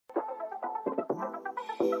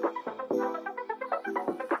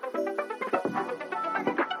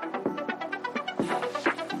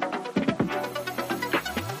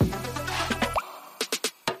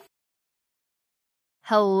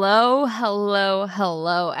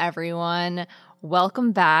Hello, everyone.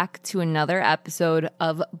 Welcome back to another episode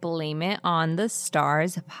of Blame It on the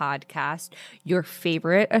Stars podcast, your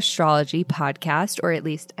favorite astrology podcast, or at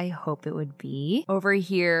least I hope it would be. Over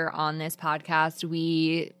here on this podcast,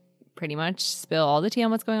 we pretty much spill all the tea on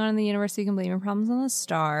what's going on in the universe so you can blame your problems on the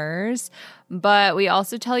stars. But we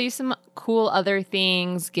also tell you some cool other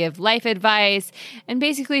things, give life advice, and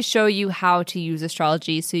basically show you how to use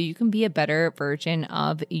astrology so you can be a better version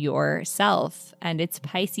of yourself. And it's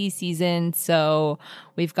Pisces season, so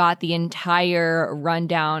we've got the entire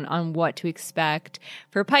rundown on what to expect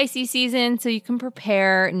for Pisces season so you can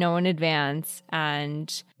prepare, know in advance,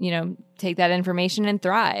 and, take that information and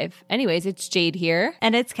thrive. Anyways, it's Jade here.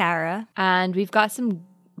 And it's Kara. And we've got some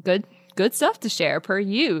good stuff to share per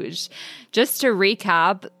usual. Just to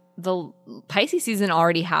recap, the Pisces season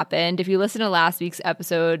already happened. If you listen to last week's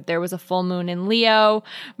episode, there was a full moon in Leo.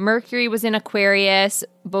 Mercury was in Aquarius.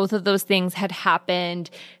 Both of those things had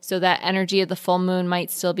happened. So that energy of the full moon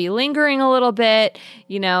might still be lingering a little bit.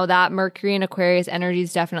 That Mercury and Aquarius energy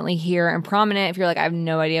is definitely here and prominent. If you're like, I have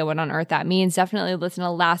no idea what on earth that means, definitely listen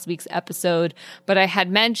to last week's episode. But I had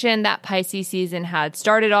mentioned that Pisces season had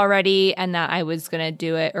started already and that I was going to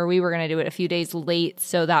do it, or we were going to do it a few days late.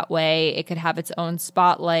 So that way it could have its own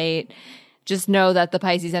spotlight. Just know that the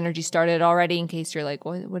Pisces energy started already in case you're like,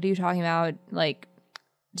 what are you talking about?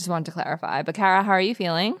 Just wanted to clarify. But Kara, how are you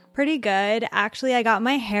feeling? Pretty good. Actually, I got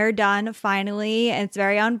my hair done finally, and it's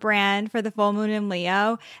very on brand for the full moon in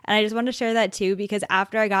Leo. And I just wanted to share that too, because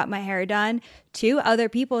after I got my hair done, 2 other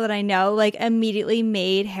people that I know immediately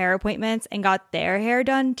made hair appointments and got their hair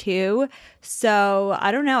done too. So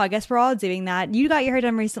I don't know. I guess we're all doing that. You got your hair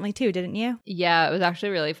done recently too, didn't you? Yeah, it was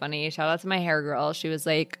actually really funny. Shout out to my hair girl. She was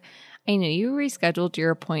like, I knew you rescheduled your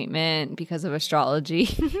appointment because of astrology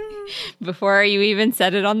before you even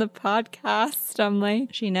said it on the podcast. I'm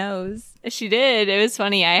like, she knows. She did. It was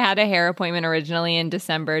funny. I had a hair appointment originally in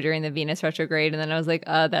December during the Venus retrograde, and then I was like,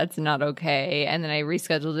 that's not okay. And then I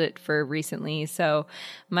rescheduled it for recently. So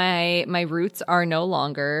my roots are no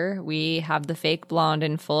longer. We have the fake blonde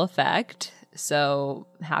in full effect. So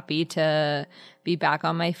happy to be back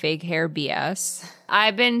on my fake hair BS.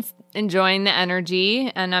 I've been enjoying the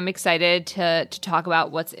energy and I'm excited to talk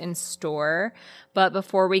about what's in store. But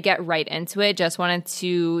before we get right into it, just wanted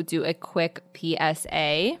to do a quick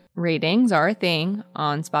PSA. Ratings are a thing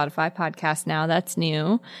on Spotify podcast now. That's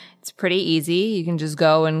new. It's pretty easy. You can just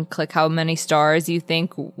go and click how many stars you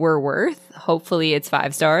think we're worth. Hopefully it's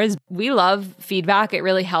 5 stars. We love feedback. It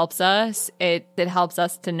really helps us. It helps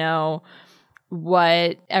us to know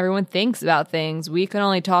what everyone thinks about things. We can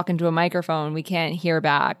only talk into a microphone. We can't hear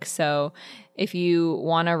back. So if you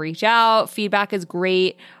want to reach out, feedback is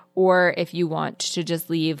great. Or if you want to just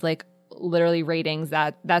leave literally ratings,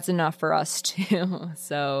 that's enough for us too.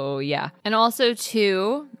 So yeah. And also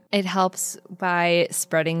too, it helps by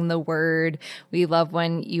spreading the word. We love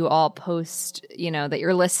when you all post, that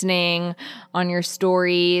you're listening on your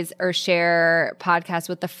stories or share podcasts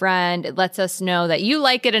with a friend. It lets us know that you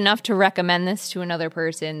like it enough to recommend this to another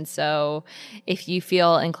person. So if you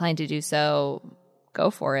feel inclined to do so,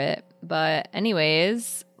 go for it. But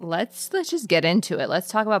anyways, let's just get into it. Let's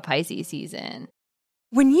talk about Pisces season.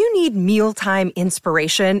 When you need mealtime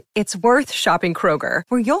inspiration, it's worth shopping Kroger,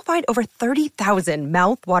 where you'll find over 30,000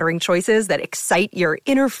 mouth-watering choices that excite your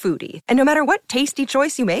inner foodie. And no matter what tasty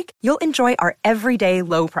choice you make, you'll enjoy our everyday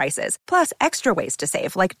low prices, plus extra ways to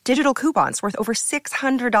save, like digital coupons worth over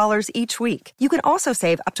 $600 each week. You can also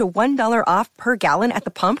save up to $1 off per gallon at the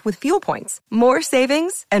pump with fuel points. More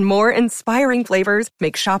savings and more inspiring flavors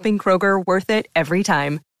make shopping Kroger worth it every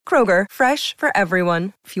time. Kroger, fresh for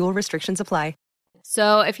everyone. Fuel restrictions apply.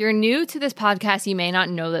 So if you're new to this podcast, you may not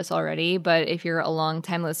know this already, but if you're a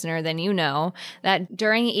longtime listener, then you know that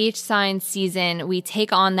during each sign season, we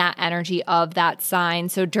take on that energy of that sign.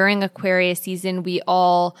 So during Aquarius season, we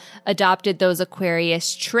all adopted those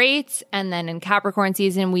Aquarius traits. And then in Capricorn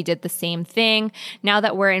season, we did the same thing. Now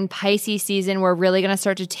that we're in Pisces season, we're really going to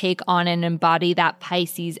start to take on and embody that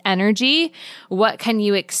Pisces energy. What can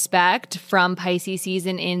you expect from Pisces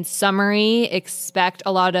season? In summary, expect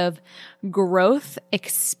a lot of growth,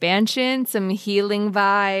 expansion, some healing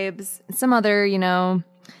vibes, some other,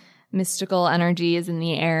 mystical energy is in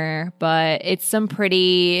the air, but it's some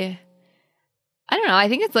pretty, I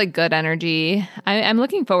think it's good energy. I'm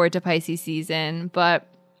looking forward to Pisces season, but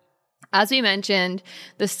As we mentioned,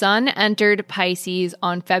 the sun entered Pisces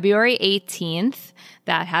on February 18th.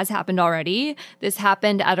 That has happened already. This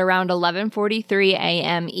happened at around 11:43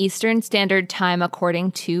 a.m. Eastern Standard Time,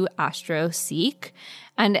 according to AstroSeek.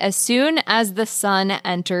 And as soon as the sun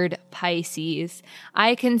entered Pisces,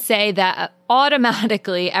 I can say that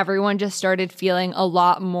automatically everyone just started feeling a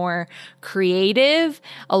lot more creative,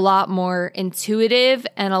 a lot more intuitive,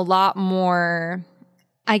 and a lot more,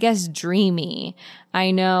 I guess, dreamy.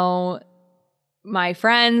 I know my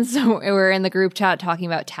friends were in the group chat talking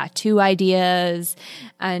about tattoo ideas,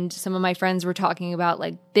 and some of my friends were talking about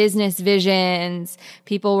like business visions.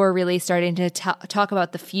 People were really starting to talk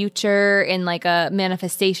about the future in like a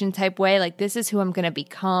manifestation type way. Like, this is who I'm going to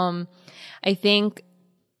become. I think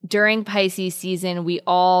during Pisces season, we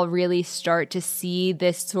all really start to see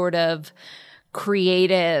this sort of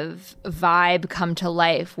creative vibe come to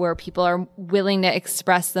life where people are willing to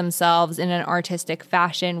express themselves in an artistic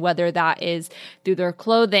fashion, whether that is through their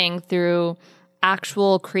clothing, through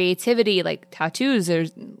actual creativity, like tattoos are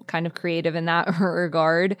kind of creative in that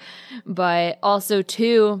regard, but also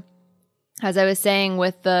too, as I was saying,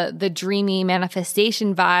 with the dreamy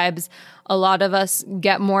manifestation vibes, a lot of us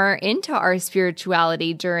get more into our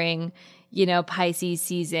spirituality during, Pisces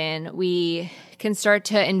season. We can start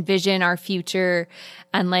to envision our future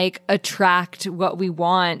and like attract what we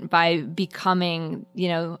want by becoming,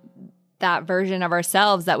 that version of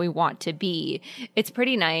ourselves that we want to be. It's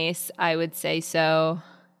pretty nice, I would say so.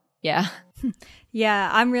 Yeah. Yeah,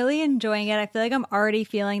 I'm really enjoying it. I feel like I'm already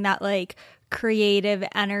feeling that like creative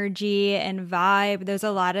energy and vibe. There's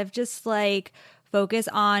a lot of just like focus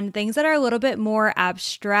on things that are a little bit more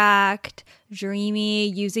abstract, dreamy,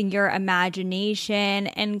 using your imagination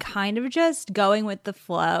and kind of just going with the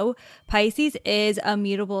flow. Pisces is a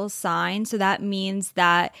mutable sign, so that means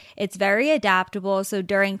that it's very adaptable. So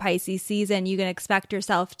during Pisces season, you can expect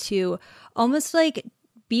yourself to almost like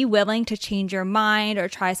be willing to change your mind or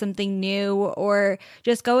try something new or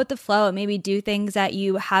just go with the flow and maybe do things that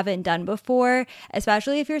you haven't done before,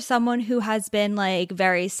 especially if you're someone who has been like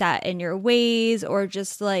very set in your ways or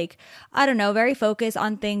just like, I don't know, very focused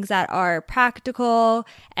on things that are practical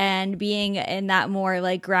and being in that more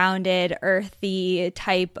like grounded, earthy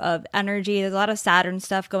type of energy. There's a lot of Saturn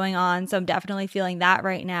stuff going on, so I'm definitely feeling that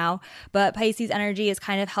right now. But Pisces energy is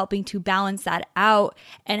kind of helping to balance that out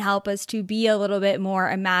and help us to be a little bit more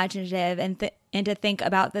imaginative and to think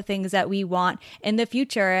about the things that we want in the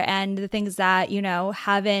future and the things that,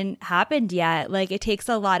 haven't happened yet. Like, it takes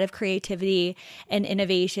a lot of creativity and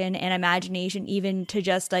innovation and imagination even to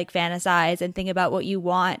just like fantasize and think about what you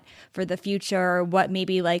want for the future or what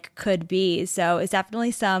maybe like could be. So it's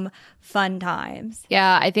definitely some fun times.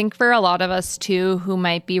 Yeah, I think for a lot of us too, who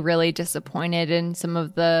might be really disappointed in some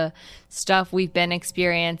of the stuff we've been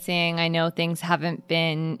experiencing. I know things haven't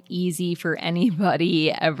been easy for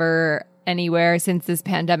anybody ever anywhere since this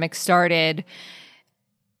pandemic started.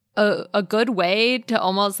 A good way to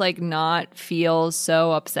almost like not feel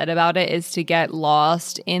so upset about it is to get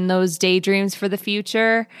lost in those daydreams for the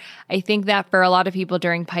future. I think that for a lot of people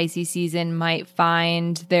during Pisces season might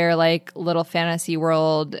find their like little fantasy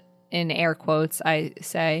world, in air quotes, I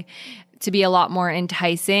say, to be a lot more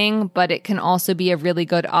enticing, but it can also be a really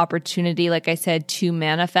good opportunity, like I said, to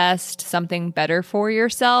manifest something better for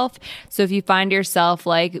yourself. So if you find yourself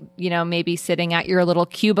like, maybe sitting at your little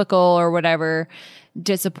cubicle or whatever,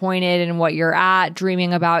 disappointed in what you're at,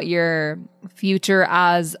 dreaming about your future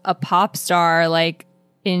as a pop star, like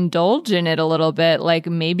indulge in it a little bit. Like,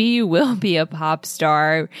 maybe you will be a pop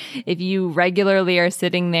star if you regularly are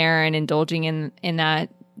sitting there and indulging in that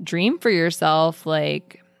dream for yourself.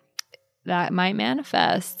 Like, that might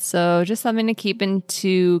manifest. So just something to keep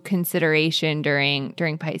into consideration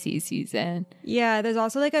during Pisces season. Yeah, there's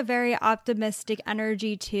also like a very optimistic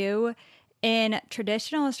energy too. In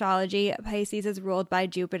traditional astrology, Pisces is ruled by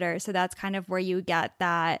Jupiter. So that's kind of where you get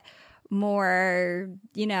that more,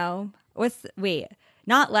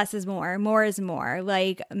 not less is more is more,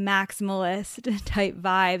 like maximalist type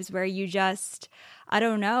vibes where you just, I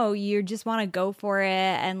don't know, you just want to go for it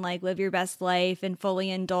and like live your best life and fully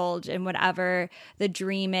indulge in whatever the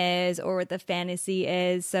dream is or what the fantasy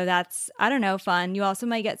is. So that's, I don't know, fun. You also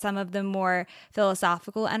might get some of the more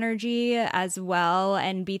philosophical energy as well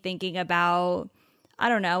and be thinking about, I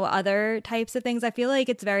don't know, other types of things. I feel like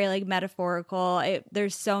it's very like metaphorical.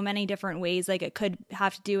 There's so many different ways. Like, it could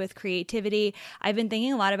have to do with creativity. I've been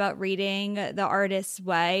thinking a lot about reading The Artist's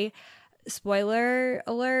Way. spoiler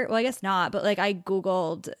alert. Well, I guess not, but like I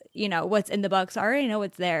Googled, what's in the book. So I already know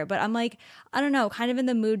what's there, but I'm like, I don't know, kind of in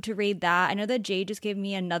the mood to read that. I know that Jade just gave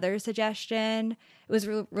me another suggestion. It was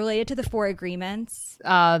related to the Four Agreements.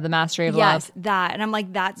 The Mastery of Love. Yes, that. And I'm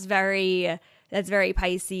like, that's very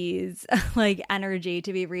Pisces like energy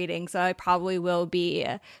to be reading. So I probably will be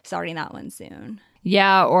starting that one soon.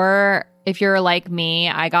 Yeah, or if you're like me,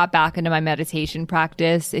 I got back into my meditation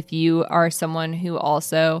practice. If you are someone who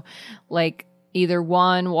also like either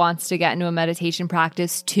one wants to get into a meditation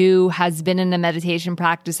practice, two has been in a meditation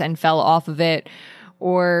practice and fell off of it,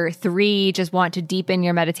 or three just want to deepen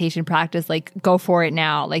your meditation practice, like go for it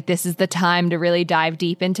now. Like this is the time to really dive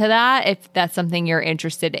deep into that. If that's something you're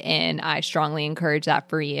interested in, I strongly encourage that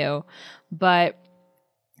for you. But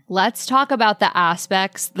let's talk about the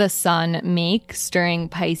aspects the sun makes during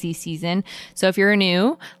Pisces season. So if you're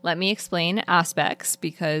new, let me explain aspects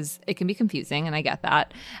because it can be confusing and I get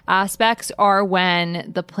that. Aspects are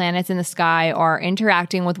when the planets in the sky are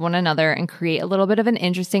interacting with one another and create a little bit of an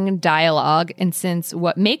interesting dialogue. And since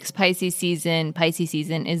what makes Pisces season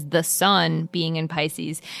is the sun being in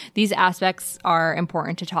Pisces, these aspects are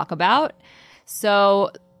important to talk about.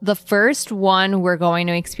 So the first one we're going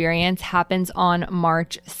to experience happens on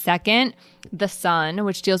March 2nd. The sun,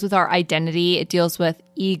 which deals with our identity, it deals with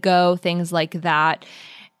ego, things like that,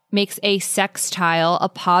 makes a sextile, a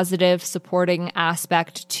positive supporting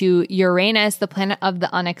aspect to Uranus, the planet of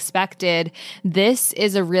the unexpected. This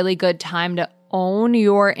is a really good time to own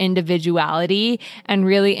your individuality and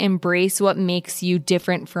really embrace what makes you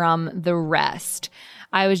different from the rest.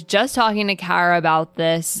 I was just talking to Kara about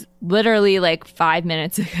this literally like 5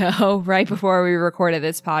 minutes ago, right before we recorded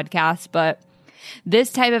this podcast. But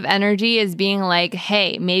this type of energy is being like,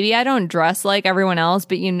 hey, maybe I don't dress like everyone else,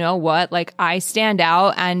 but you know what? Like I stand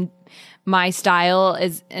out and my style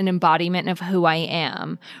is an embodiment of who I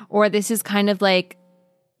am. Or this is kind of like,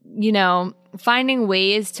 finding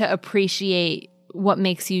ways to appreciate what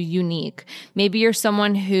makes you unique. Maybe you're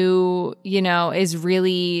someone who, is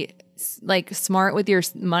really like smart with your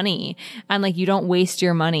money and like you don't waste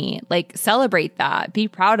your money. Like celebrate that. Be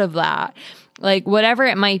proud of that. Like whatever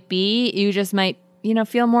it might be, you just might,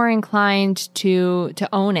 feel more inclined to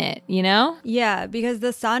own it, Yeah, because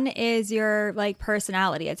the sun is your like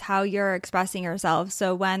personality. It's how you're expressing yourself.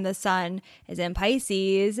 So when the sun is in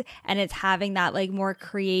Pisces and it's having that like more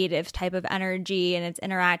creative type of energy and it's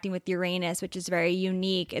interacting with Uranus, which is very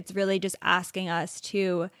unique, it's really just asking us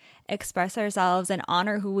to express ourselves and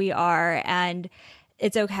honor who we are. And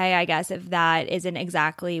it's okay, I guess, if that isn't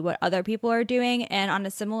exactly what other people are doing. And on a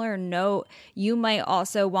similar note, you might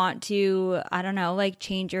also want to, I don't know, like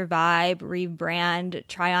change your vibe, rebrand,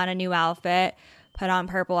 try on a new outfit, put on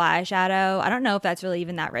purple eyeshadow. I don't know if that's really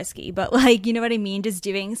even that risky, but like, you know what I mean? Just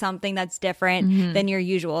doing something that's different than your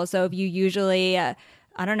usual. So if you usually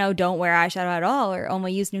I don't know, don't wear eyeshadow at all or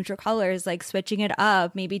only use neutral colors, like switching it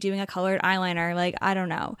up, maybe doing a colored eyeliner, like I don't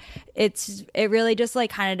know. It really just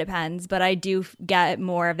like kind of depends, but I do get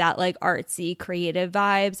more of that like artsy creative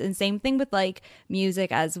vibes. And same thing with like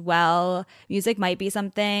music as well. Music might be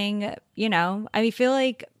something, I feel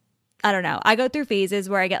like I don't know. I go through phases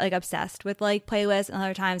where I get like obsessed with like playlists, and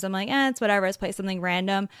other times I'm like, it's whatever, let's play something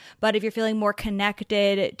random. But if you're feeling more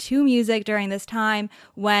connected to music during this time,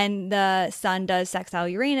 when the sun does sextile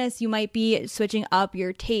Uranus, you might be switching up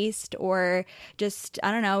your taste or just,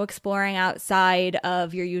 I don't know, exploring outside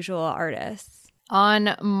of your usual artists.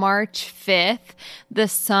 On March 5th, the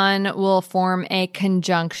sun will form a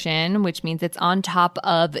conjunction, which means it's on top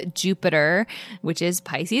of Jupiter, which is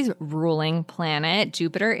Pisces' ruling planet.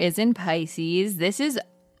 Jupiter is in Pisces. This is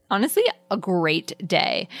honestly a great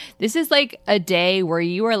day. This is like a day where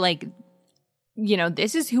you are like,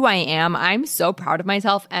 this is who I am. I'm so proud of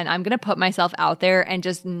myself and I'm going to put myself out there and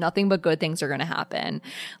just nothing but good things are going to happen.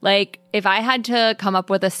 Like if I had to come up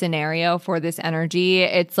with a scenario for this energy,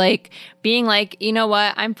 it's like being like, you know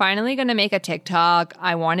what? I'm finally going to make a TikTok.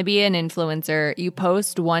 I want to be an influencer. You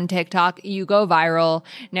post one TikTok, you go viral.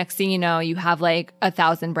 Next thing you know, you have like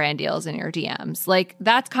 1,000 brand deals in your DMs. Like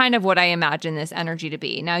that's kind of what I imagine this energy to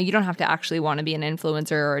be. Now you don't have to actually want to be an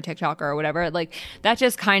influencer or a TikToker or whatever. Like that's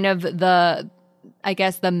just kind of the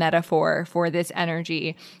metaphor for this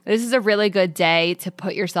energy. This is a really good day to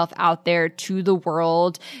put yourself out there to the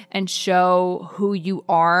world and show who you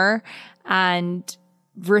are and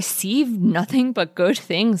receive nothing but good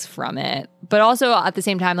things from it. But also at the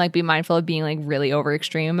same time, like be mindful of being like really over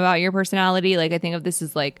extreme about your personality. Like I think of this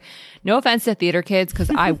as like, no offense to theater kids because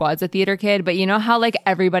I was a theater kid, but you know how like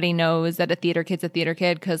everybody knows that a theater kid's a theater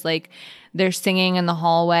kid because like they're singing in the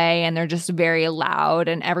hallway and they're just very loud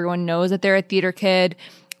and everyone knows that they're a theater kid.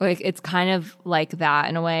 Like, it's kind of like that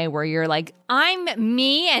in a way where you're like, I'm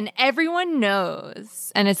me and everyone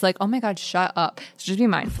knows. And it's like, oh my God, shut up. So just be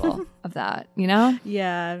mindful of that, you know?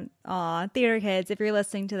 Yeah. Aw, theater kids, if you're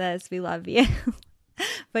listening to this, we love you.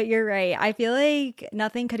 But you're right. I feel like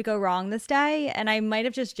nothing could go wrong this day. And I might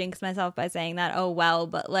have just jinxed myself by saying that, oh, well,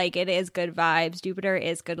 but like it is good vibes. Jupiter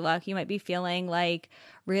is good luck. You might be feeling like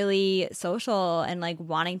really social and like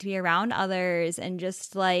wanting to be around others and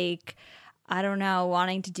just like, I don't know,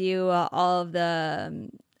 wanting to do all of the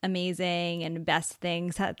amazing and best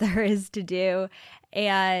things that there is to do.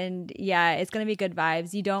 And yeah, it's going to be good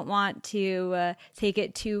vibes. You don't want to take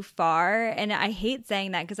it too far. And I hate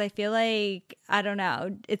saying that because I feel like, I don't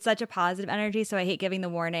know, it's such a positive energy. So I hate giving the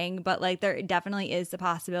warning, but like there definitely is the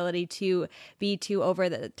possibility to be too over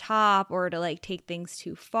the top or to like take things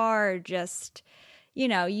too far. Just, you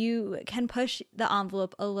know, you can push the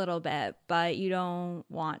envelope a little bit, but you don't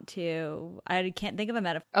want to. I can't think of a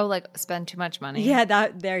metaphor. Oh, like spend too much money. Yeah,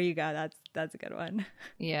 there you go. That's a good one.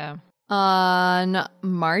 Yeah. On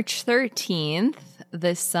March 13th,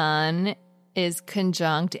 the sun is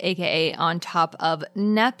conjunct, aka on top of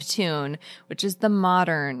Neptune, which is the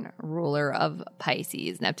modern ruler of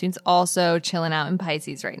Pisces. Neptune's also chilling out in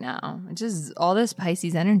Pisces right now. It's just all this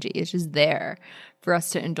Pisces energy is just there for us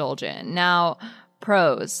to indulge in. Now,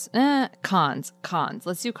 pros, cons.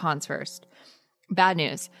 Let's do cons first. Bad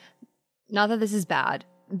news. Not that this is bad.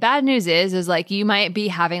 Bad news is like you might be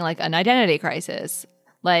having like an identity crisis.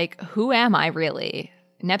 Like, who am I really?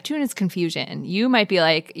 Neptune is confusion. You might be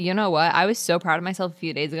like, you know what? I was so proud of myself a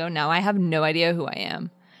few days ago. Now I have no idea who I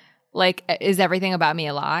am. Like, is everything about me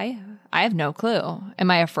a lie? I have no clue.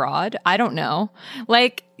 Am I a fraud? I don't know.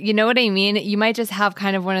 Like, you know what I mean? You might just have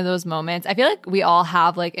kind of one of those moments. I feel like we all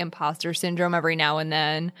have like imposter syndrome every now and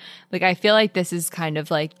then. Like, I feel like this is kind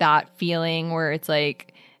of like that feeling where it's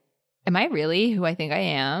like, am I really who I think I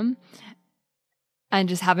am? And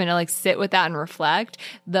just having to like sit with that and reflect.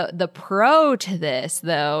 The pro to this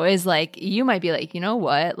though is like you might be like, you know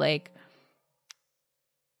what? Like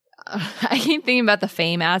I keep thinking about the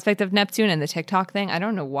fame aspect of Neptune and the TikTok thing. I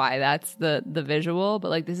don't know why that's the visual, but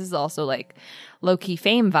like this is also like low-key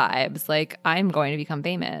fame vibes. Like I'm going to become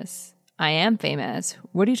famous. I am famous.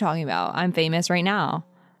 What are you talking about? I'm famous right now.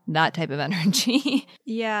 That type of energy.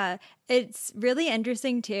 Yeah. It's really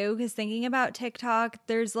interesting too because thinking about TikTok,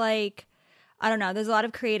 there's like I don't know. There's a lot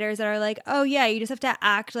of creators that are like, oh, yeah, you just have to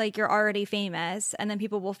act like you're already famous and then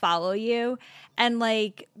people will follow you. And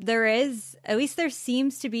like at least there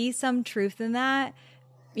seems to be some truth in that,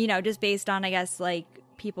 you know, just based on, I guess, like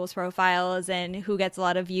people's profiles and who gets a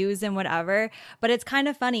lot of views and whatever. But it's kind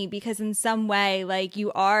of funny because in some way, like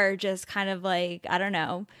you are just kind of like, I don't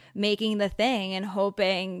know, making the thing and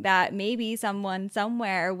hoping that maybe someone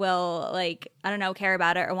somewhere will like, I don't know, care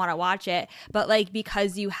about it or want to watch it. But like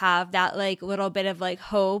because you have that like little bit of like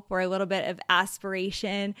hope or a little bit of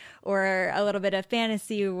aspiration or a little bit of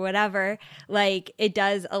fantasy or whatever, like it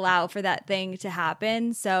does allow for that thing to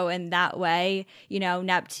happen. So in that way, you know,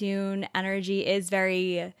 Neptune energy is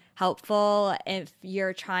very helpful if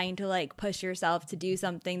you're trying to like push yourself to do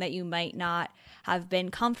something that you might not have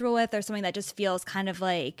been comfortable with or something that just feels kind of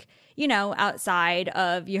like, you know, outside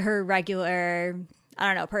of your regular, I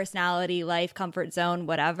don't know, personality, life, comfort zone,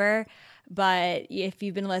 whatever. But if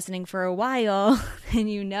you've been listening for a while, then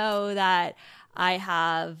you know that I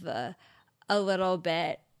have a little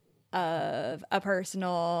bit of a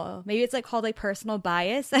personal, maybe it's like called like personal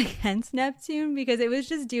bias against Neptune because it was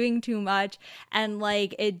just doing too much. And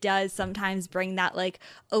like it does sometimes bring that like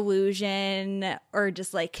illusion or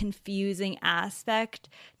just like confusing aspect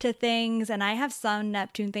to things. And I have some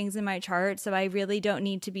Neptune things in my chart, so I really don't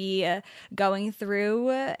need to be going through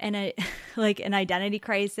like an identity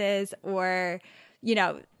crisis or, you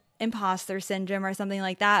know, imposter syndrome or something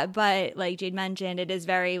like that. But like Jade mentioned, it is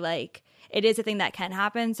very like, it is a thing that can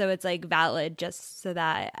happen. So it's like valid just so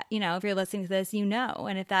that, you know, if you're listening to this, you know,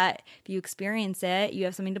 and if you experience it, you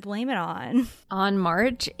have something to blame it on. On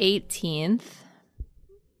March 18th,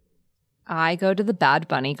 I go to the Bad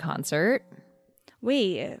Bunny concert.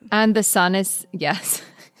 Wait. And the sun is, yes.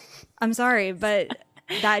 I'm sorry, but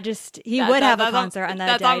that just, he would have a concert on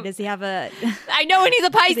that day. Does he have a? I know, and he's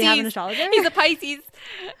a Pisces. Does he have an astrologer? He's a Pisces.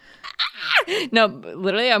 No,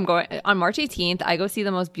 literally, I'm going on March 18th. I go see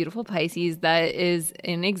the most beautiful Pisces that is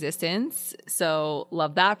in existence. So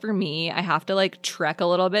love that for me. I have to like trek a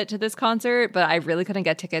little bit to this concert, but I really couldn't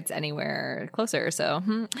get tickets anywhere closer. So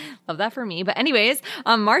love that for me. But anyways,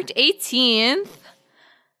 on March 18th,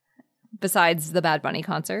 besides the Bad Bunny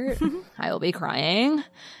concert, I will be crying.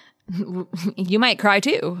 You might cry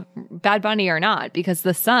too, Bad Bunny or not, because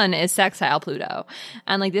the sun is sextile Pluto.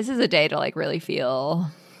 And like this is a day to like really feel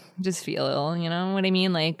just feel, you know what I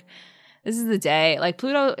mean? Like, this is the day. Like,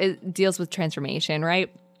 Pluto deals with transformation, right?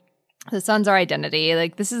 The sun's our identity.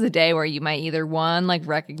 Like, this is a day where you might either, one, like,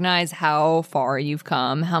 recognize how far you've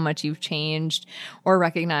come, how much you've changed, or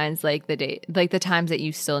recognize like the times that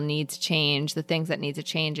you still need to change, the things that need to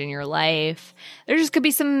change in your life. There just could be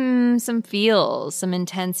some feels, some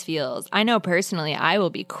intense feels. I know personally I will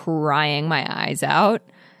be crying my eyes out,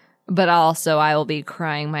 but also I will be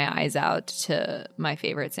crying my eyes out to my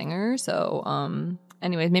favorite singer. So,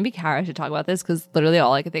 anyways, maybe Kara should talk about this because literally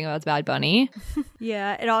all I could think about is Bad Bunny.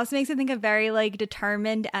 Yeah, it also makes me think of very like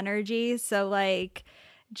determined energy. So like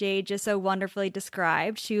Jade just so wonderfully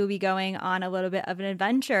described, she will be going on a little bit of an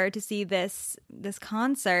adventure to see this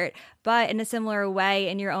concert, but in a similar way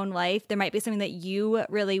in your own life, there might be something that you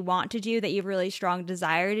really want to do, that you have really strong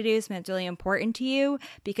desire to do, something that's really important to you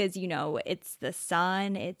because, you know, it's the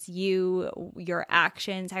sun, it's you, your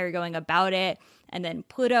actions, how you're going about it. And then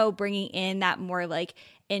Pluto bringing in that more like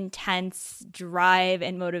intense drive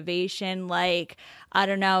and motivation. Like, I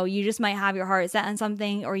don't know, you just might have your heart set on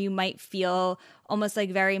something, or you might feel almost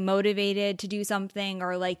like very motivated to do something,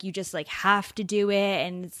 or like you just like have to do it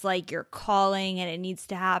and it's like you're calling and it needs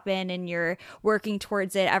to happen and you're working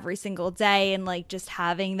towards it every single day, and like just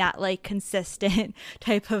having that like consistent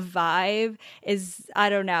type of vibe is, I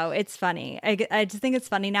don't know, it's funny. I just think it's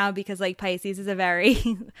funny now because like Pisces is a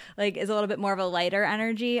very like is a little bit more of a lighter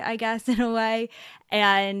energy, I guess, in a way.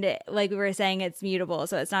 And like we were saying, it's mutable,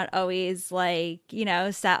 so it's not always like, you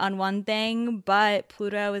know, set on one thing, but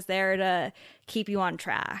Pluto is there to keep you on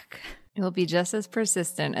track. It will be just as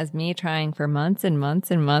persistent as me trying for months and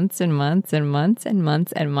months and months and months and months and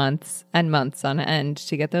months and months and months on end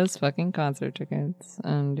to get those fucking concert tickets.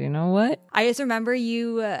 And you know what? I just remember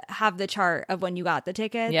you have the chart of when you got the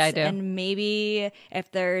tickets. Yeah, I do. And maybe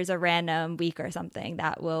if there's a random week or something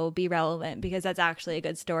that will be relevant, because that's actually a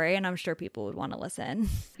good story and I'm sure people would want to listen.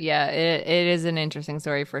 Yeah, it is an interesting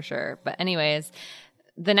story for sure. But anyways,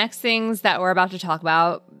 the next things that we're about to talk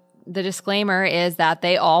about, the disclaimer is that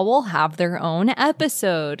they all will have their own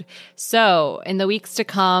episode. So in the weeks to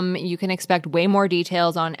come, you can expect way more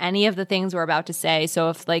details on any of the things we're about to say.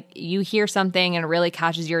 So if like you hear something and it really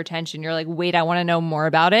catches your attention, you're like, wait, I want to know more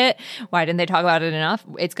about it. Why didn't they talk about it enough?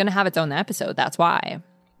 It's going to have its own episode. That's why.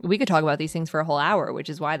 We could talk about these things for a whole hour,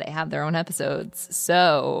 which is why they have their own episodes.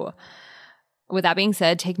 So with that being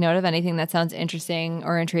said, take note of anything that sounds interesting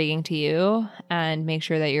or intriguing to you, and make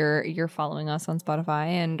sure that you're following us on Spotify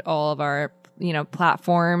and all of our, you know,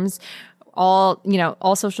 platforms. All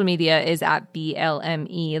social media is at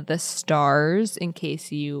BLME the stars, in case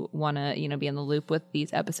you want to, you know, be in the loop with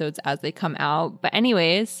these episodes as they come out. But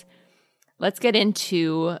anyways, let's get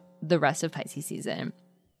into the rest of Pisces season.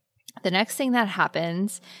 The next thing that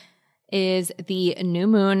happens is the new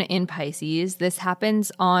moon in Pisces. This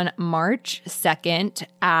happens on March 2nd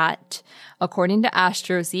at, according to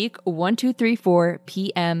AstroSeek, 1234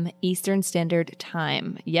 p.m. Eastern Standard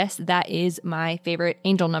Time. Yes, that is my favorite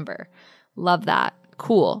angel number. Love that.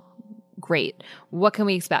 Cool. Great. What can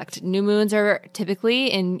we expect? New moons are typically,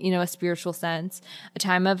 in, you know, a spiritual sense, a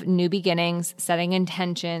time of new beginnings, setting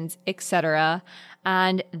intentions, etc.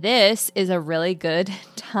 And this is a really good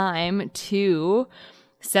time to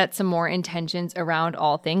set some more intentions around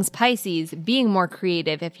all things Pisces, being more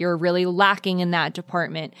creative if you're really lacking in that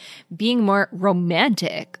department, being more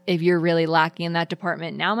romantic if you're really lacking in that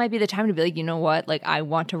department. Now might be the time to be like, you know what, like I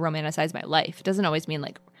want to romanticize my life. It doesn't always mean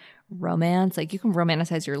like romance, like you can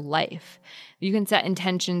romanticize your life. You can set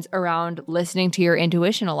intentions around listening to your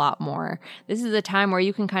intuition a lot more. This is a time where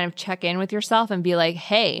you can kind of check in with yourself and be like,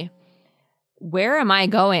 hey, where am I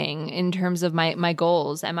going in terms of my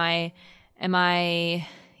goals? Am I,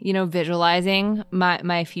 you know, visualizing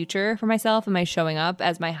my future for myself? Am I showing up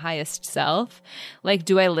as my highest self? Like,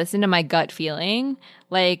 do I listen to my gut feeling?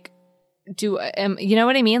 Like, you know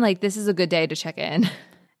what I mean? Like, this is a good day to check in.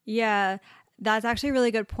 Yeah, that's actually a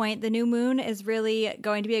really good point. The new moon is really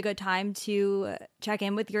going to be a good time to check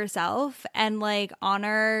in with yourself and like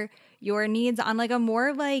honor your needs on like a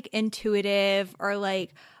more like intuitive or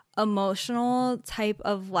like emotional type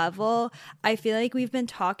of level. I feel like we've been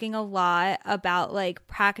talking a lot about like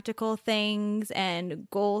practical things and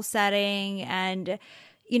goal setting, and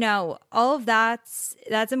you know, all of that's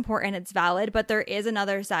important, it's valid, but there is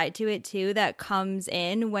another side to it too that comes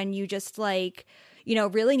in when you just like, you know,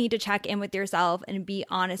 really need to check in with yourself and be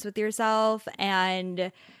honest with yourself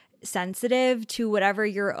and sensitive to whatever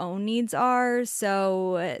your own needs are.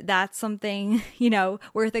 So that's something, you know,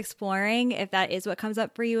 worth exploring if that is what comes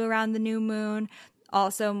up for you around the new moon.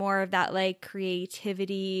 Also more of that like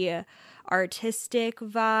creativity, artistic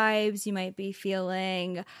vibes you might be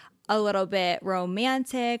feeling. a little bit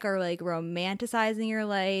romantic or like romanticizing your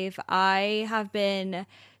life. I have been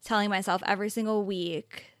telling myself every single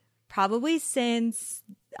week, probably since,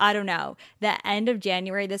 I don't know, the end of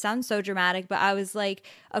January. This sounds so dramatic, but I was like,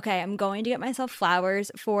 okay, I'm going to get myself flowers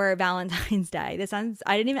for Valentine's Day.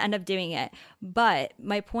 I didn't even end up doing it. But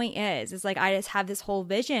my point is like, I just have this whole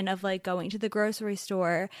vision of like going to the grocery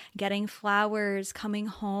store, getting flowers, coming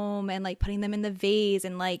home and like putting them in the vase.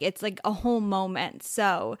 And like, it's like a whole moment.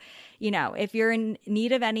 So, you know, if you're in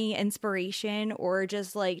need of any inspiration or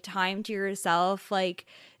just like time to yourself, like,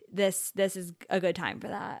 this is a good time for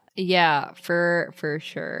that. Yeah, for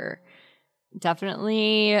sure.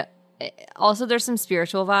 Definitely. Also, there's some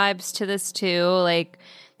spiritual vibes to this too. Like,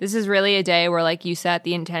 this is really a day where like you set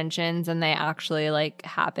the intentions and they actually like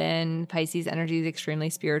happen. Pisces energy is extremely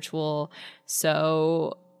spiritual.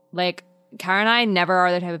 So like Kara and I never are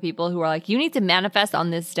the type of people who are like, you need to manifest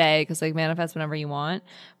on this day, because like manifest whenever you want.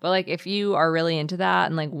 But like if you are really into that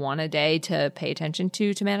and like want a day to pay attention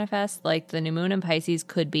to manifest, like the new moon in Pisces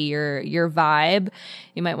could be your vibe.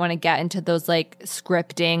 You might want to get into those like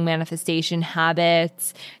scripting manifestation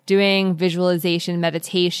habits, doing visualization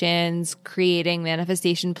meditations, creating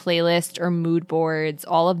manifestation playlists or mood boards.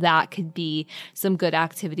 All of that could be some good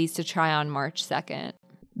activities to try on March 2nd.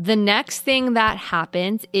 The next thing that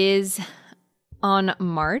happens is on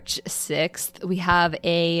March 6th, we have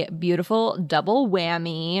a beautiful double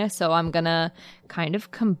whammy. So I'm going to kind of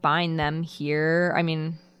combine them here. I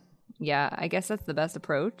mean, yeah, I guess that's the best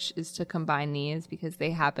approach, is to combine these because they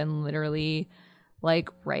happen literally like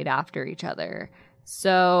right after each other.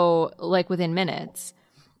 So like within minutes,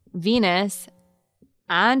 Venus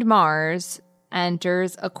and Mars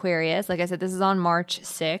enters Aquarius. Like I said, this is on March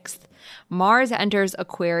 6th. Mars enters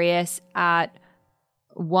Aquarius at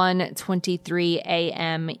 1:23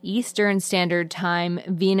 a.m. Eastern Standard Time.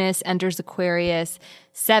 Venus enters Aquarius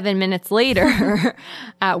 7 minutes later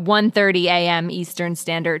at 1:30 a.m. Eastern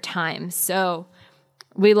Standard Time. So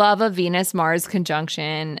we love a Venus-Mars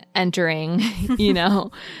conjunction entering, you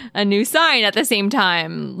know, a new sign at the same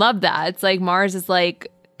time. Love that. It's like Mars is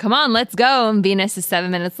like, come on, let's go. And Venus is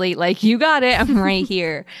 7 minutes late. Like, you got it. I'm right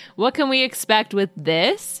here. What can we expect with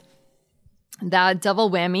this? That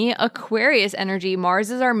double whammy, Aquarius energy.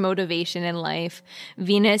 Mars is our motivation in life.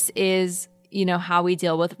 Venus is, you know, how we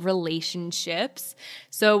deal with relationships.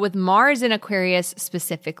 So with Mars in Aquarius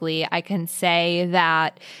specifically, I can say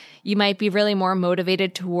that you might be really more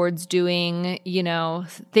motivated towards doing, you know,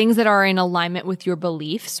 things that are in alignment with your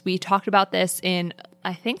beliefs. We talked about this in,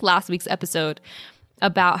 I think, last week's episode,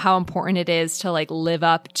 about how important it is to like live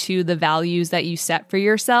up to the values that you set for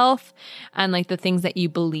yourself and like the things that you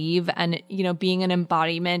believe, and, you know, being an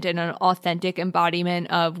embodiment and an authentic embodiment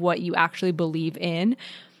of what you actually believe in.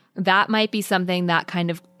 That might be something that kind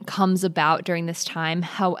of comes about during this time.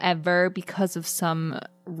 However, because of some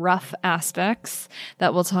rough aspects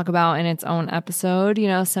that we'll talk about in its own episode, you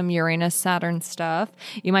know, some Uranus, Saturn stuff,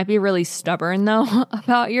 you might be really stubborn though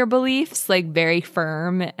about your beliefs, like very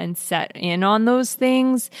firm and set in on those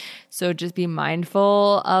things. So just be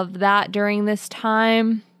mindful of that during this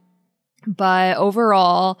time. But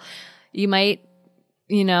overall, you might,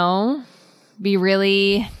 you know, be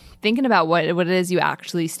really thinking about what it is you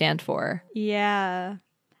actually stand for. Yeah.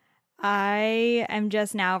 I am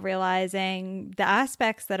just now realizing the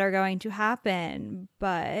aspects that are going to happen,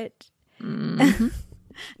 but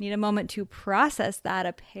need a moment to process that.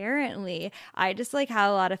 Apparently, I just like had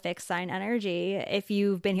a lot of fixed sign energy. If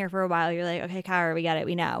you've been here for a while, you're like, okay, Kara, we get it,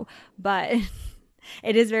 we know. But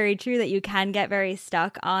it is very true that you can get very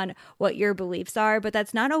stuck on what your beliefs are, but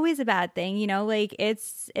that's not always a bad thing. You know, like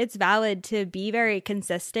it's valid to be very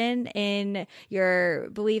consistent in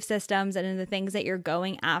your belief systems and in the things that you're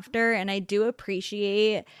going after. And I do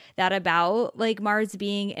appreciate that about like Mars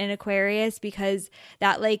being in Aquarius, because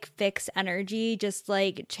that like fixed energy just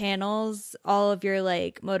like channels all of your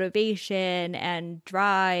like motivation and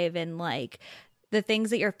drive and like the things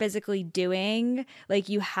that you're physically doing, like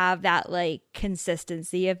you have that like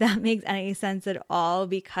consistency, if that makes any sense at all,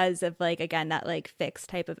 because of like, again, that like fixed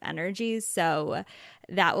type of energies. So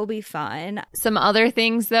that will be fun. Some other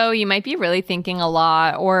things though, you might be really thinking a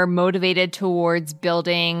lot or motivated towards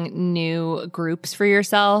building new groups for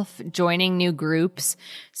yourself, joining new groups.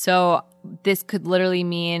 So this could literally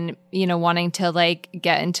mean, you know, wanting to like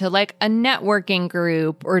get into like a networking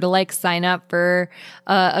group or to like sign up for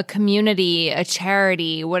a community, a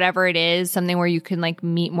charity, whatever it is, something where you can like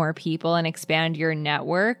meet more people and expand your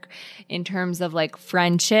network in terms of like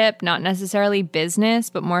friendship, not necessarily business,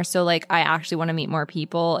 but more so like I actually want to meet more people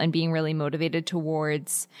people and being really motivated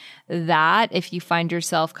towards that. If you find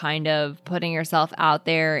yourself kind of putting yourself out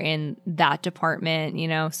there in that department, you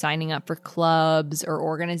know, signing up for clubs or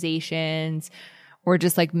organizations, or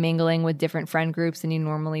just like mingling with different friend groups than you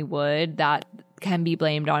normally would, that can be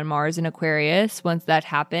blamed on Mars and Aquarius once that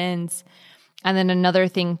happens. And then another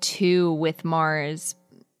thing too with Mars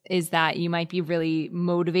is that you might be really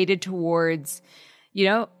motivated towards, you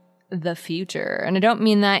know, the future. And I don't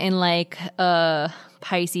mean that in like a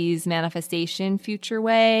Pisces manifestation future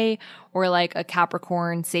way or like a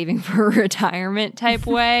Capricorn saving for retirement type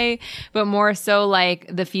way, but more so like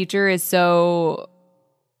the future is so,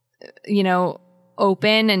 you know,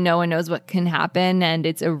 open and no one knows what can happen, and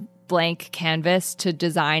it's a blank canvas to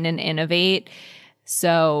design and innovate.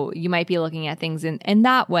 So you might be looking at things in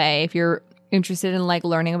that way. If you're interested in like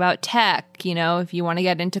learning about tech, you know, if you want to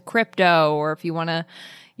get into crypto, or if you want to,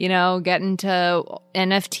 you know, get into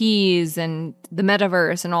NFTs and the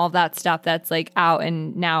metaverse and all of that stuff that's like out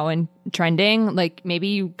and now and trending, like maybe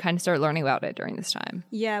you kind of start learning about it during this time.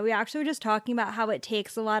 Yeah, we actually were just talking about how it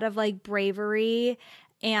takes a lot of like bravery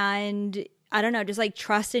and I don't know, just like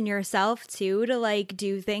trust in yourself too, to like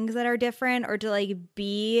do things that are different, or to like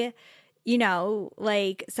be, you know,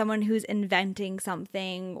 like someone who's inventing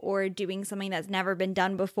something or doing something that's never been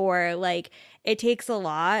done before. Like it takes a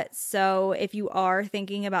lot. So if you are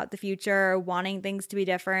thinking about the future, wanting things to be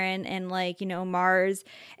different, and like, you know, Mars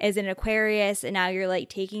is in Aquarius and now you're like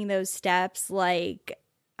taking those steps, like,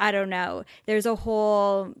 I don't know. There's a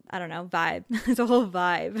whole, I don't know, vibe. There's a whole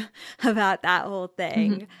vibe about that whole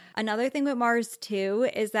thing. Mm-hmm. Another thing with Mars too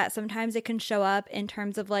is that sometimes it can show up in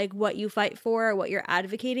terms of like what you fight for or what you're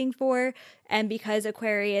advocating for. And because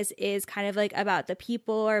Aquarius is kind of like about the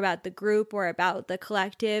people or about the group or about the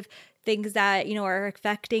collective, things that, you know, are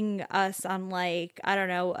affecting us on like, I don't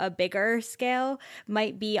know, a bigger scale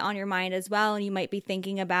might be on your mind as well. And you might be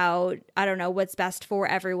thinking about, I don't know, what's best for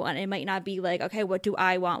everyone. It might not be like, okay, what do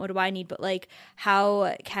I want? What do I need? But like,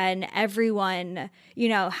 how can everyone, you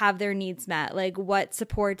know, have their needs met? Like what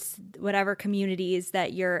supports whatever communities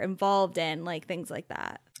that you're involved in, like things like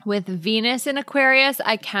that. With Venus in Aquarius,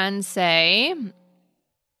 I can say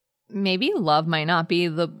maybe love might not be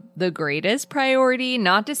the greatest priority.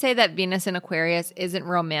 Not to say that Venus in Aquarius isn't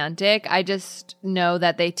romantic. I just know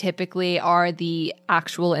that they typically are the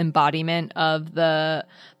actual embodiment of the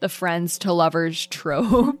friends to lovers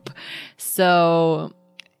trope. So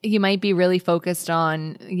you might be really focused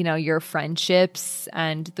on, you know, your friendships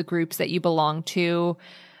and the groups that you belong to.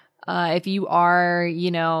 If you are,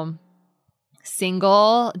 you know,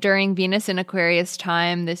 single during Venus in Aquarius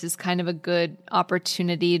time, this is kind of a good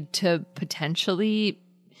opportunity to potentially,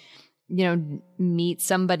 you know, meet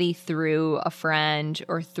somebody through a friend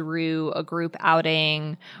or through a group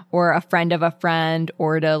outing or a friend of a friend,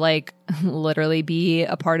 or to like literally be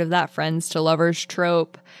a part of that friends to lovers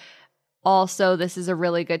trope. Also, this is a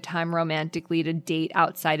really good time romantically to date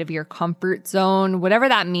outside of your comfort zone, whatever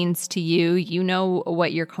that means to you. You know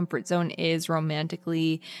what your comfort zone is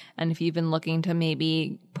romantically. And if you've been looking to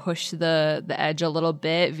maybe push the edge a little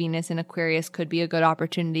bit, Venus in Aquarius could be a good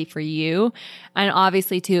opportunity for you. And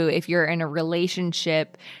obviously, too, if you're in a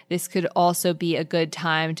relationship, this could also be a good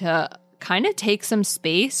time to kind of take some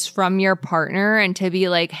space from your partner and to be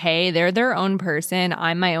like, hey, they're their own person.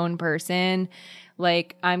 I'm my own person.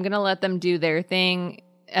 Like, I'm going to let them do their thing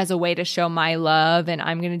as a way to show my love, and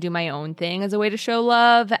I'm going to do my own thing as a way to show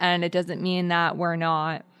love. And it doesn't mean that we're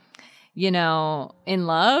not, you know, in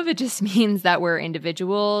love. It just means that we're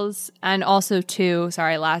individuals. And also, too,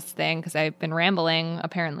 sorry, last thing, because I've been rambling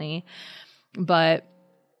apparently, but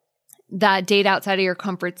that date outside of your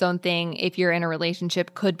comfort zone thing, if you're in a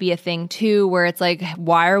relationship, could be a thing too, where it's like,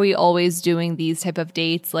 why are we always doing these type of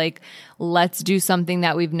dates? Like, let's do something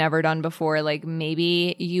that we've never done before. Like,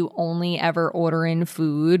 maybe you only ever order in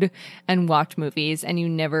food and watch movies, and you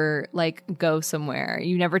never like go somewhere.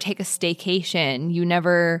 You never take a staycation. You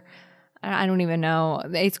never, I don't even know.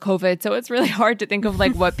 It's COVID, so it's really hard to think of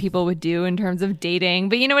like what people would do in terms of dating.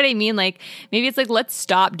 But you know what I mean? Like, maybe it's like, let's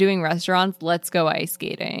stop doing restaurants. Let's go ice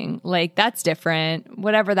skating. Like, that's different,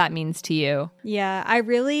 whatever that means to you. Yeah, I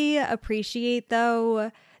really appreciate,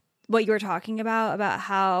 though, what you were talking about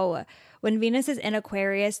how when Venus is in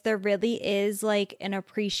Aquarius, there really is like an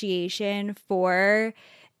appreciation for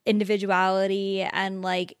individuality and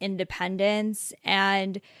like independence.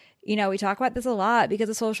 And you know, we talk about this a lot because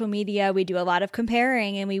of social media. We do a lot of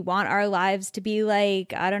comparing, and we want our lives to be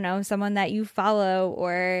like, I don't know, someone that you follow,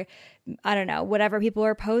 or I don't know, whatever people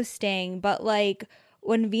are posting. But like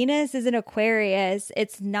when Venus is in Aquarius,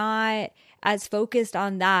 it's not as focused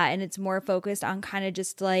on that, and it's more focused on kind of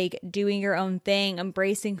just like doing your own thing,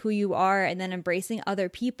 embracing who you are, and then embracing other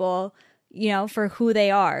people, you know, for who they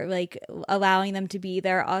are, like allowing them to be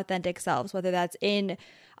their authentic selves, whether that's in,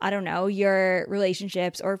 I don't know, your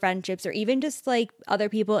relationships or friendships, or even just like other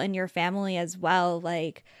people in your family as well.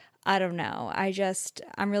 Like, I don't know.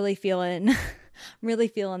 I'm really feeling really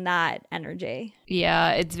feeling that energy.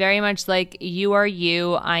 Yeah, it's very much like you are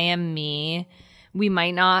you, I am me. We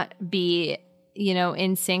might not be, you know,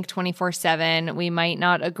 in sync 24/7. We might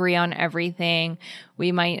not agree on everything.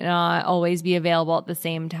 We might not always be available at the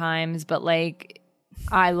same times, but like,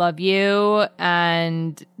 I love you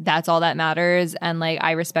and that's all that matters. And like,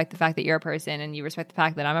 I respect the fact that you're a person and you respect the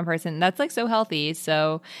fact that I'm a person. That's like so healthy.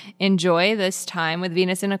 So enjoy this time with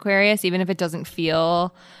Venus in Aquarius, even if it doesn't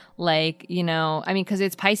feel like, you know, I mean, because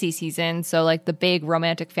it's Pisces season. So like the big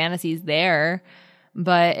romantic fantasies there,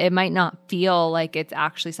 but it might not feel like it's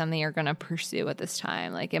actually something you're going to pursue at this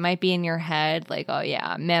time. Like it might be in your head, like, oh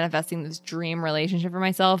yeah, I'm manifesting this dream relationship for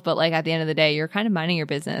myself. But like at the end of the day, you're kind of minding your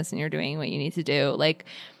business and you're doing what you need to do. Like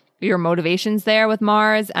your motivation's there with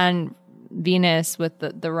Mars and Venus with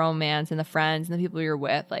the romance and the friends and the people you're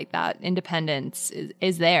with. Like that independence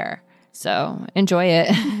is there. So enjoy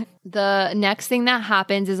it. The next thing that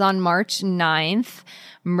happens is on March 9th,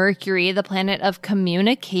 Mercury, the planet of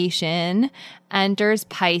communication, enters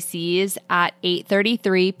Pisces at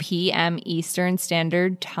 8:33 p.m. Eastern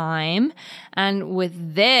Standard Time. And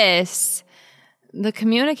with this, the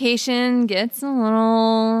communication gets a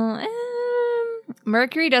little...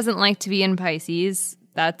 Mercury doesn't like to be in Pisces.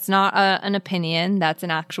 That's not an opinion. That's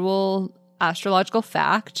an actual astrological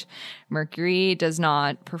fact. Mercury does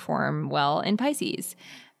not perform well in Pisces.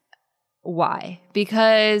 Why?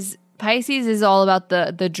 Because Pisces is all about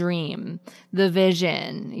the dream, the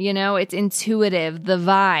vision, you know, it's intuitive, the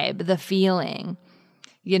vibe, the feeling,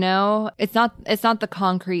 you know, it's not the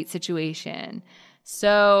concrete situation.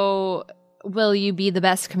 So will you be the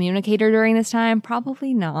best communicator during this time?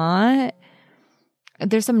 Probably not.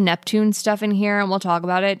 There's some Neptune stuff in here and we'll talk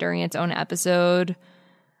about it during its own episode.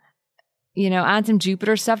 You know, add some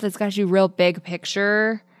Jupiter stuff that's got you real big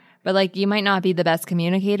picture, but like you might not be the best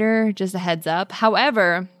communicator, just a heads up.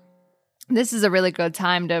 However, this is a really good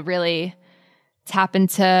time to really tap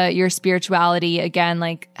into your spirituality again,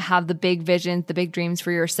 like have the big visions, the big dreams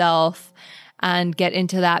for yourself and get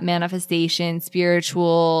into that manifestation,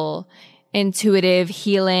 spiritual, intuitive,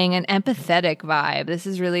 healing, and empathetic vibe. This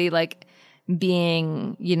is really like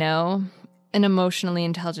being, you know, an emotionally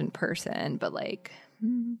intelligent person, but like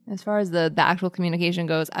as far as the actual communication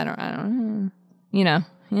goes, I don't know, you know,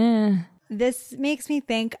 yeah. This makes me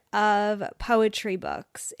think of poetry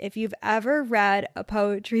books. If you've ever read a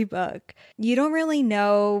poetry book, you don't really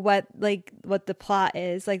know what the plot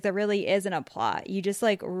is. Like there really isn't a plot. You just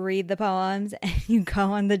like read the poems and you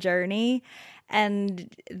go on the journey.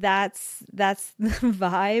 And that's the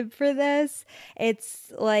vibe for this.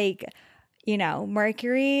 It's like, you know,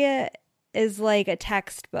 Mercury is like a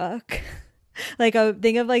textbook. Like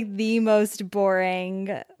think of like the most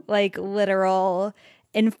boring, like literal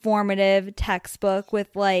informative textbook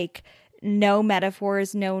with like no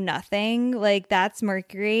metaphors, no nothing. Like that's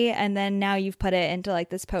Mercury. And then now you've put it into like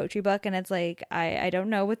this poetry book and it's like, I don't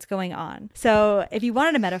know what's going on. So if you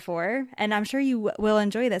wanted a metaphor, and I'm sure you will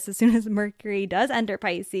enjoy this as soon as Mercury does enter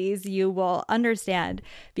Pisces, you will understand,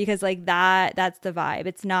 because like that's the vibe.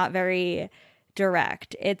 It's not very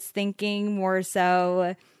direct. It's thinking more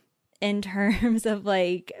so in terms of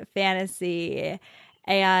like fantasy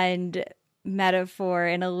and metaphor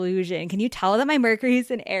and illusion. Can you tell that my Mercury's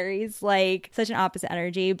in Aries, like such an opposite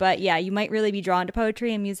energy? But yeah, you might really be drawn to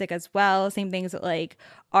poetry and music as well. Same things with like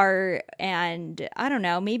art and I don't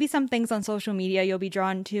know, maybe some things on social media you'll be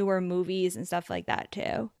drawn to, or movies and stuff like that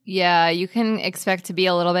too. Yeah, you can expect to be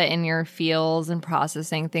a little bit in your feels and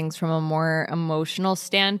processing things from a more emotional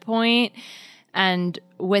standpoint. And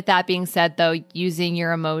with that being said, though, using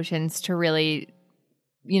your emotions to really,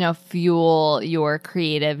 you know, fuel your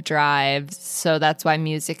creative drives. So that's why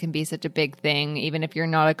music can be such a big thing. Even if you're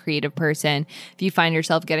not a creative person, if you find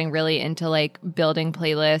yourself getting really into like building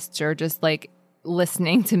playlists or just like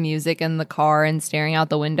listening to music in the car and staring out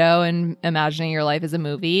the window and imagining your life as a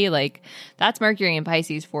movie, like that's Mercury and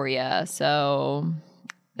Pisces for you. So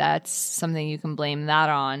that's something you can blame that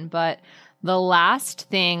on. But the last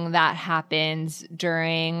thing that happens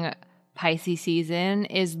during Pisces season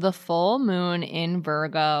is the full moon in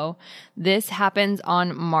Virgo. This happens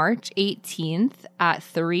on March 18th at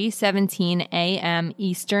 3:17 a.m.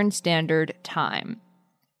 Eastern Standard Time.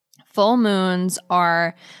 Full moons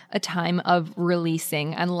are a time of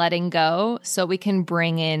releasing and letting go so we can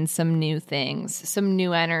bring in some new things, some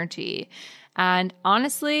new energy. And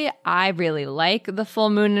honestly, I really like the full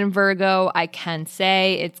moon in Virgo. I can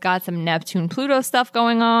say it's got some Neptune Pluto stuff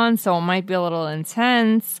going on, so it might be a little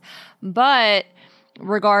intense. But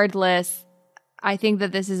regardless, I think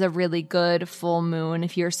that this is a really good full moon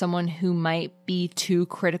if you're someone who might be too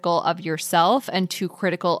critical of yourself and too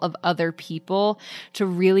critical of other people, to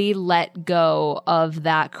really let go of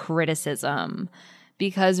that criticism.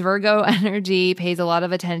 Because Virgo energy pays a lot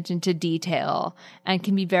of attention to detail and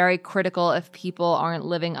can be very critical if people aren't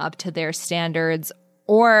living up to their standards,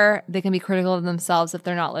 or they can be critical of themselves if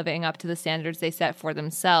they're not living up to the standards they set for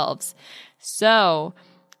themselves. So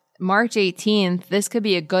March 18th, this could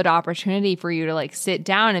be a good opportunity for you to like sit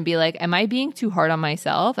down and be like, am I being too hard on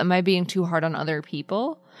myself? Am I being too hard on other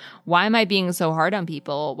people? Why am I being so hard on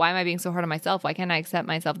people? Why am I being so hard on myself? Why can't I accept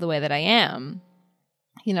myself the way that I am?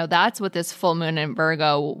 You know, that's what this full moon in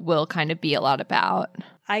Virgo will kind of be a lot about.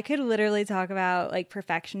 I could literally talk about like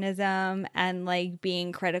perfectionism and like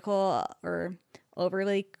being critical or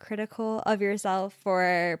overly critical of yourself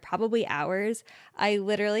for probably hours. I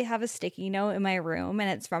literally have a sticky note in my room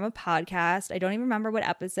and it's from a podcast. I don't even remember what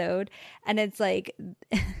episode. And it's like,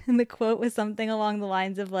 and the quote was something along the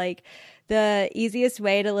lines of like, the easiest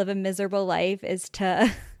way to live a miserable life is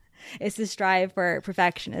to strive for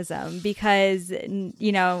perfectionism, because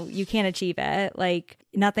you know you can't achieve it. Like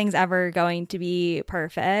nothing's ever going to be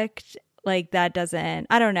perfect. Like that doesn't,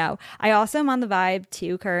 I don't know. I also am on the vibe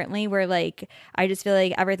too currently where like I just feel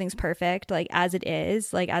like everything's perfect like as it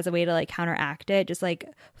is, like as a way to like counteract it, just like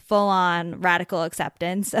full on radical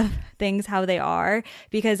acceptance of things how they are,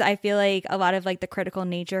 because I feel like a lot of like the critical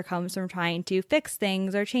nature comes from trying to fix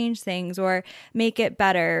things or change things or make it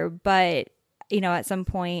better. But you know, at some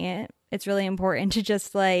point it's really important to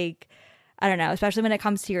just like, I don't know, especially when it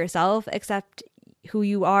comes to yourself, accept who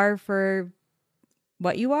you are for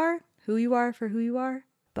what you are, who you are for who you are,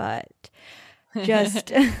 but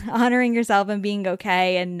just honoring yourself and being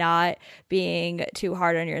okay and not being too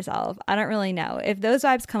hard on yourself. I don't really know. If those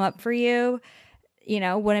vibes come up for you, you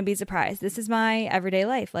know, wouldn't be surprised. This is my everyday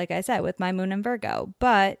life, like I said, with my moon in Virgo.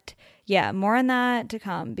 But yeah, more on that to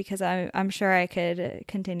come because I'm sure I could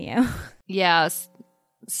continue. Yes.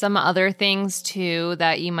 Some other things too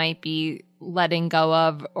that you might be letting go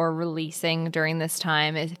of or releasing during this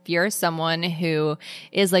time. If you're someone who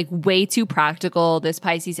is like way too practical, this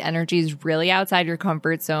Pisces energy is really outside your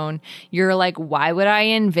comfort zone. You're like, why would I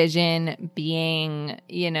envision being,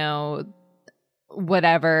 you know,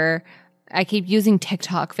 whatever? I keep using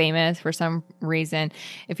TikTok famous for some reason.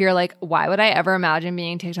 If you're like, why would I ever imagine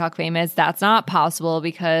being TikTok famous? That's not possible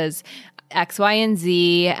because X, Y, and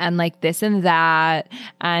Z, and like this and that,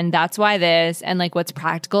 and that's why this, and like what's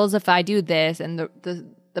practical is if I do this, and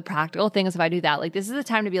the practical thing is if I do that. Like this is the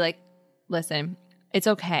time to be like, listen, it's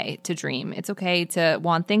okay to dream. It's okay to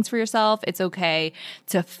want things for yourself. It's okay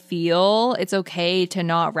to feel. It's okay to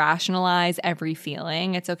not rationalize every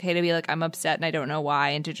feeling. It's okay to be like, I'm upset and I don't know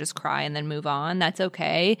why, and to just cry and then move on. That's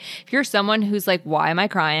okay. If you're someone who's like, why am I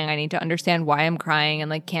crying? I need to understand why I'm crying, and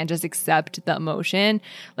like can't just accept the emotion.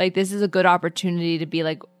 Like this is a good opportunity to be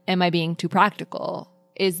like, am I being too practical?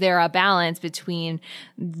 Is there a balance between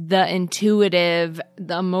the intuitive,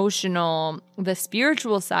 the emotional, the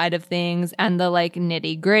spiritual side of things and the like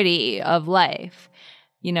nitty gritty of life?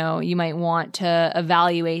 You know, you might want to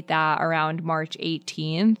evaluate that around March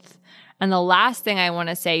 18th. And the last thing I want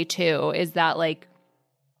to say too is that like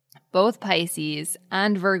both Pisces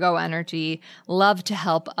and Virgo energy love to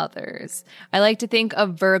help others. I like to think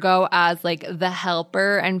of Virgo as like the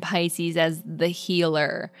helper and Pisces as the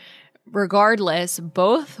healer. Regardless,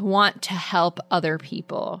 both want to help other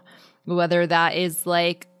people, whether that is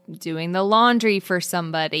like doing the laundry for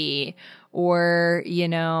somebody or, you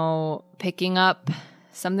know, picking up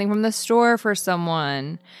something from the store for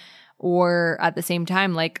someone, or at the same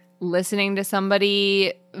time, like listening to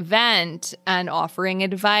somebody vent and offering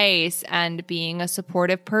advice and being a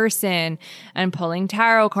supportive person and pulling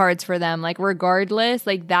tarot cards for them. Like regardless,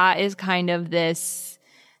 like that is kind of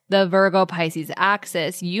the Virgo Pisces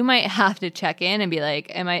axis. You might have to check in and be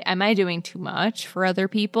like, am I doing too much for other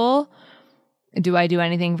people? Do I do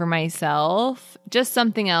anything for myself? Just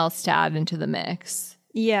something else to add into the mix.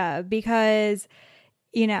 Yeah, because,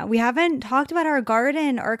 you know, we haven't talked about our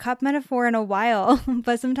garden or cup metaphor in a while,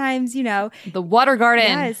 but sometimes, you know, the water garden.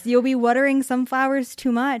 Yes, you'll be watering some flowers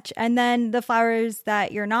too much, and then the flowers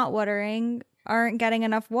that you're not watering aren't getting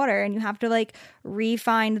enough water, and you have to like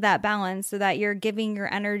refine that balance so that you're giving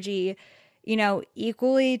your energy,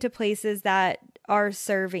 equally to places that are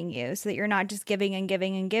serving you, so that you're not just giving and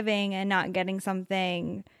giving and giving and not getting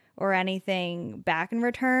something or anything back in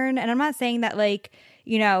return. And I'm not saying that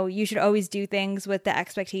you should always do things with the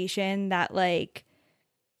expectation that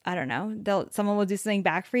I don't know, someone will do something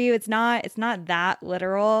back for you. It's not that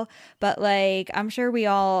literal, but I'm sure we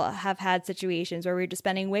all have had situations where we're just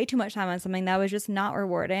spending way too much time on something that was just not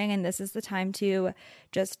rewarding, and this is the time to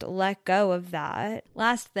just let go of that.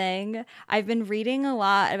 Last thing, I've been reading a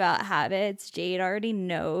lot about habits. Jade already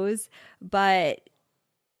knows, but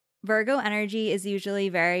Virgo energy is usually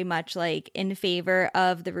very much in favor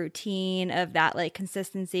of the routine, of that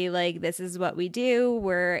consistency. This is what we do.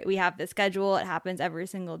 We have the schedule. It happens every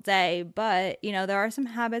single day. But, there are some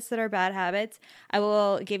habits that are bad habits. I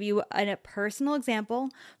will give you a personal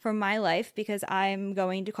example from my life because I'm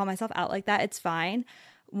going to call myself out like that. It's fine.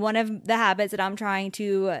 One of the habits that I'm trying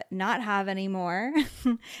to not have anymore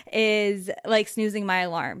is snoozing my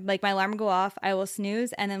alarm. My alarm will go off, I will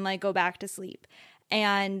snooze and then go back to sleep.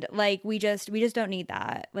 And we just don't need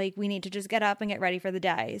that. We need to just get up and get ready for the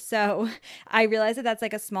day. So I realize that that's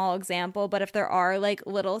a small example, but if there are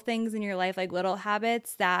little things in your life, little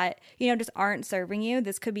habits that, just aren't serving you,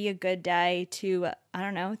 this could be a good day to, I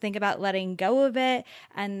don't know, think about letting go of it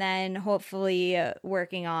and then hopefully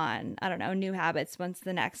working on, I don't know, new habits once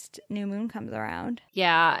the next new moon comes around.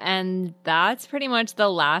 Yeah, and that's pretty much the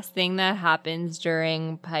last thing that happens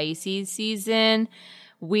during Pisces season.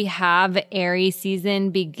 We have Aries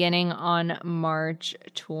season beginning on March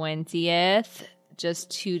 20th,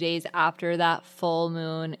 just 2 days after that full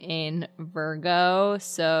moon in Virgo.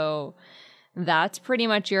 So that's pretty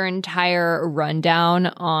much your entire rundown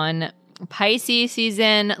on Pisces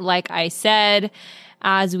season. Like I said,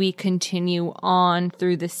 as we continue on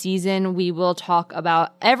through the season, we will talk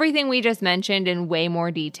about everything we just mentioned in way more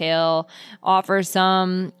detail, offer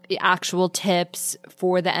some actual tips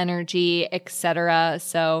for the energy, etc.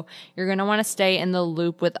 So you're going to want to stay in the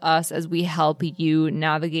loop with us as we help you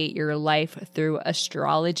navigate your life through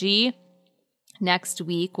astrology. Next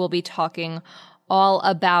week, we'll be talking all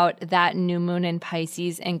about that new moon in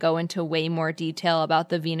Pisces and go into way more detail about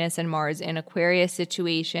the Venus and Mars in Aquarius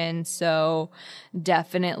situation. So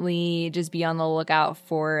definitely just be on the lookout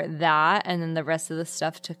for that and then the rest of the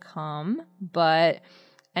stuff to come. But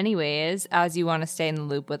anyways, as you want to stay in the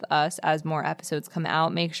loop with us as more episodes come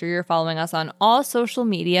out, make sure you're following us on all social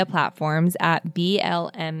media platforms at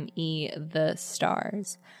BLME The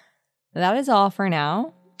Stars. That is all for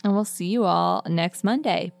now, and we'll see you all next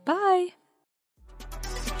Monday. Bye.